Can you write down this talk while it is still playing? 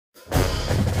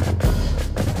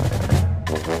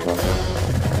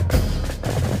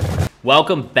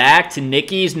Welcome back to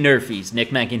Nicky's Nerfies.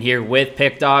 Nick Mencken here with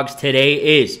Pickdawgz.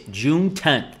 Today is June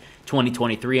 10th,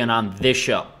 2023, and on this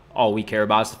show, all we care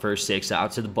about is the first 6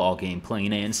 outs of the ball game,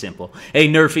 plain and simple. A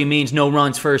Nerfie means no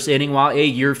runs first inning, while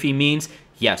a YRFI means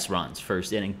yes runs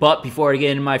first inning. But before I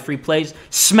get into my free plays,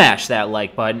 smash that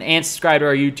like button and subscribe to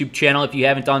our YouTube channel if you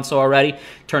haven't done so already.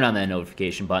 Turn on that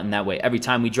notification button. That way, every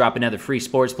time we drop another free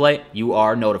sports play, you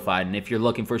are notified. And if you're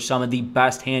looking for some of the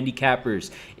best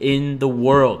handicappers in the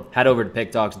world, head over to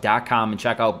Pickdawgz.com and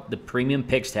check out the Premium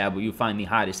Picks tab where you find the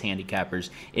hottest handicappers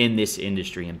in this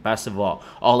industry. And best of all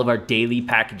of our daily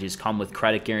packages come with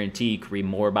credit guarantee. You can read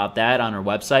more about that on our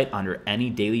website under any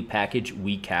daily package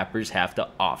we cappers have to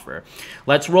offer.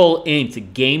 Let's roll into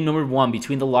game number 1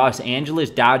 between the Los Angeles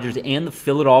Dodgers and the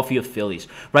Philadelphia Phillies.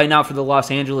 Right now for the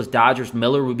Los Angeles Dodgers,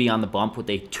 Miller would be on the bump with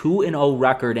a 2-0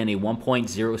 record and a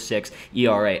 1.06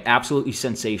 ERA. Absolutely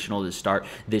sensational to start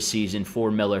this season for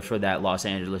Miller for that Los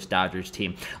Angeles Dodgers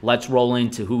team. Let's roll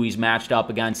into who he's matched up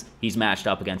against. He's matched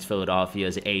up against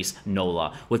Philadelphia's ace,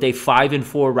 Nola. With a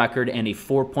 5-4 record and a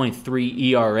 4.3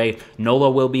 ERA,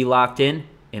 Nola will be locked in,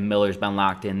 and Miller's been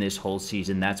locked in this whole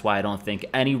season. That's why I don't think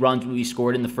any runs will be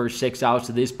scored in the first 6 outs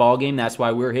of this ball game. That's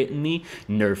why we're hitting the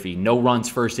Nerfie. No runs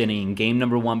first inning in game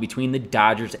number 1 between the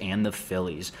Dodgers and the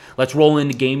Phillies. Let's roll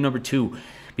into game number 2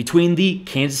 between the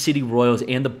Kansas City Royals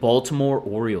and the Baltimore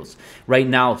Orioles. Right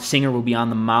now, Singer will be on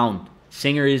the mound.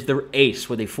 Singer is their ace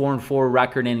with a 4-4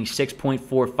 record and a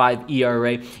 6.45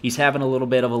 ERA. He's having a little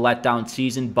bit of a letdown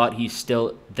season, but he's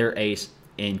still their ace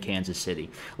in Kansas City.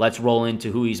 Let's roll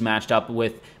into who he's matched up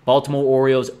with. Baltimore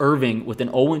Orioles, Irving with an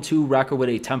 0-2 record with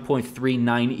a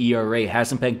 10.39 ERA.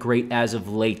 Hasn't been great as of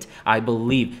late. I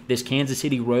believe this Kansas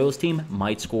City Royals team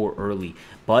might score early.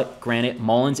 But granted,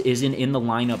 Mullins isn't in the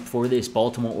lineup for this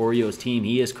Baltimore Orioles team.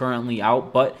 He is currently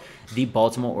out, but the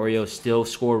Baltimore Orioles still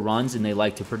score runs, and they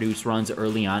like to produce runs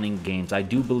early on in games. I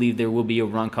do believe there will be a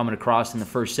run coming across in the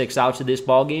first 6 outs of this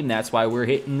ball game. That's why we're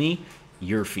hitting the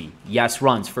YRFI. Yes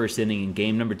runs first inning in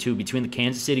game number 2 between the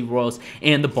Kansas City Royals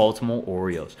and the Baltimore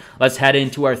Orioles. Let's head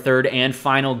into our third and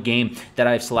final game that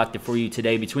I've selected for you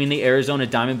today between the Arizona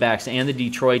Diamondbacks and the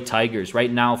Detroit Tigers. Right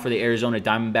now for the Arizona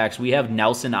Diamondbacks, we have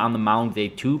Nelson on the mound with a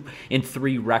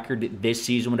 2-3 record this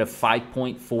season with a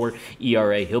 5.4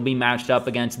 ERA. He'll be matched up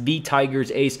against the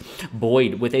Tigers ace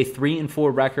Boyd with a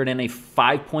 3-4 record and a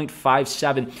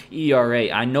 5.57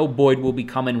 ERA. I know Boyd will be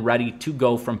coming ready to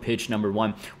go from pitch number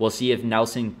 1. We'll see if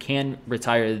Nelson can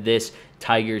retire this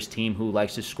Tigers team who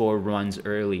likes to score runs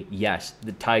early. Yes,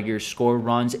 the Tigers score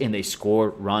runs, and they score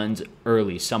runs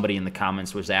early. Somebody in the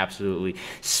comments was absolutely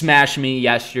smashing me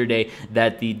yesterday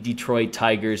that the Detroit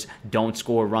Tigers don't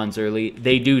score runs early.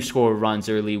 They do score runs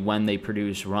early when they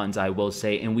produce runs, I will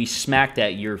say, and we smacked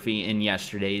that YRFI in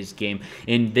yesterday's game.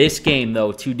 In this game,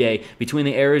 though, today, between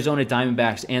the Arizona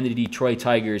Diamondbacks and the Detroit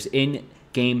Tigers, in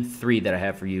Game 3 that I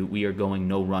have for you, we are going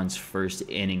no runs first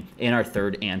inning in our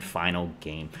third and final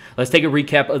game. Let's take a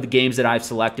recap of the games that I've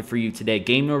selected for you today.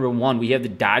 Game number 1, we have the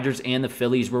Dodgers and the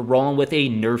Phillies. We're rolling with a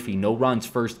Nerfie, no runs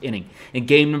first inning. In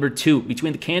game number 2,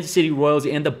 between the Kansas City Royals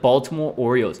and the Baltimore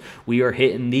Orioles, we are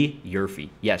hitting the YRFI,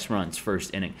 yes runs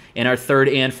first inning. In our third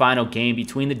and final game,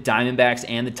 between the Diamondbacks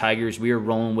and the Tigers, we are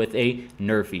rolling with a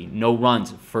Nerfie, no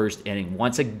runs first inning.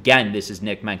 Once again, this is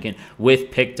Nick Mencken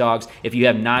with Pickdawgz. If you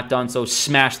have not done so,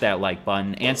 smash that like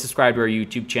button and subscribe to our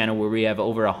YouTube channel where we have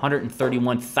over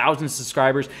 131,000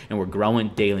 subscribers and we're growing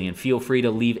daily. And feel free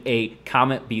to leave a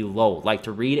comment below. Like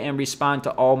to read and respond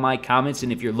to all my comments.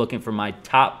 And if you're looking for my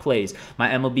top plays, my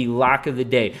MLB lock of the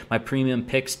day, my premium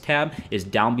picks tab is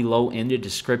down below in the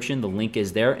description. The link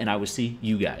is there, and I will see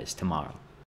you guys tomorrow.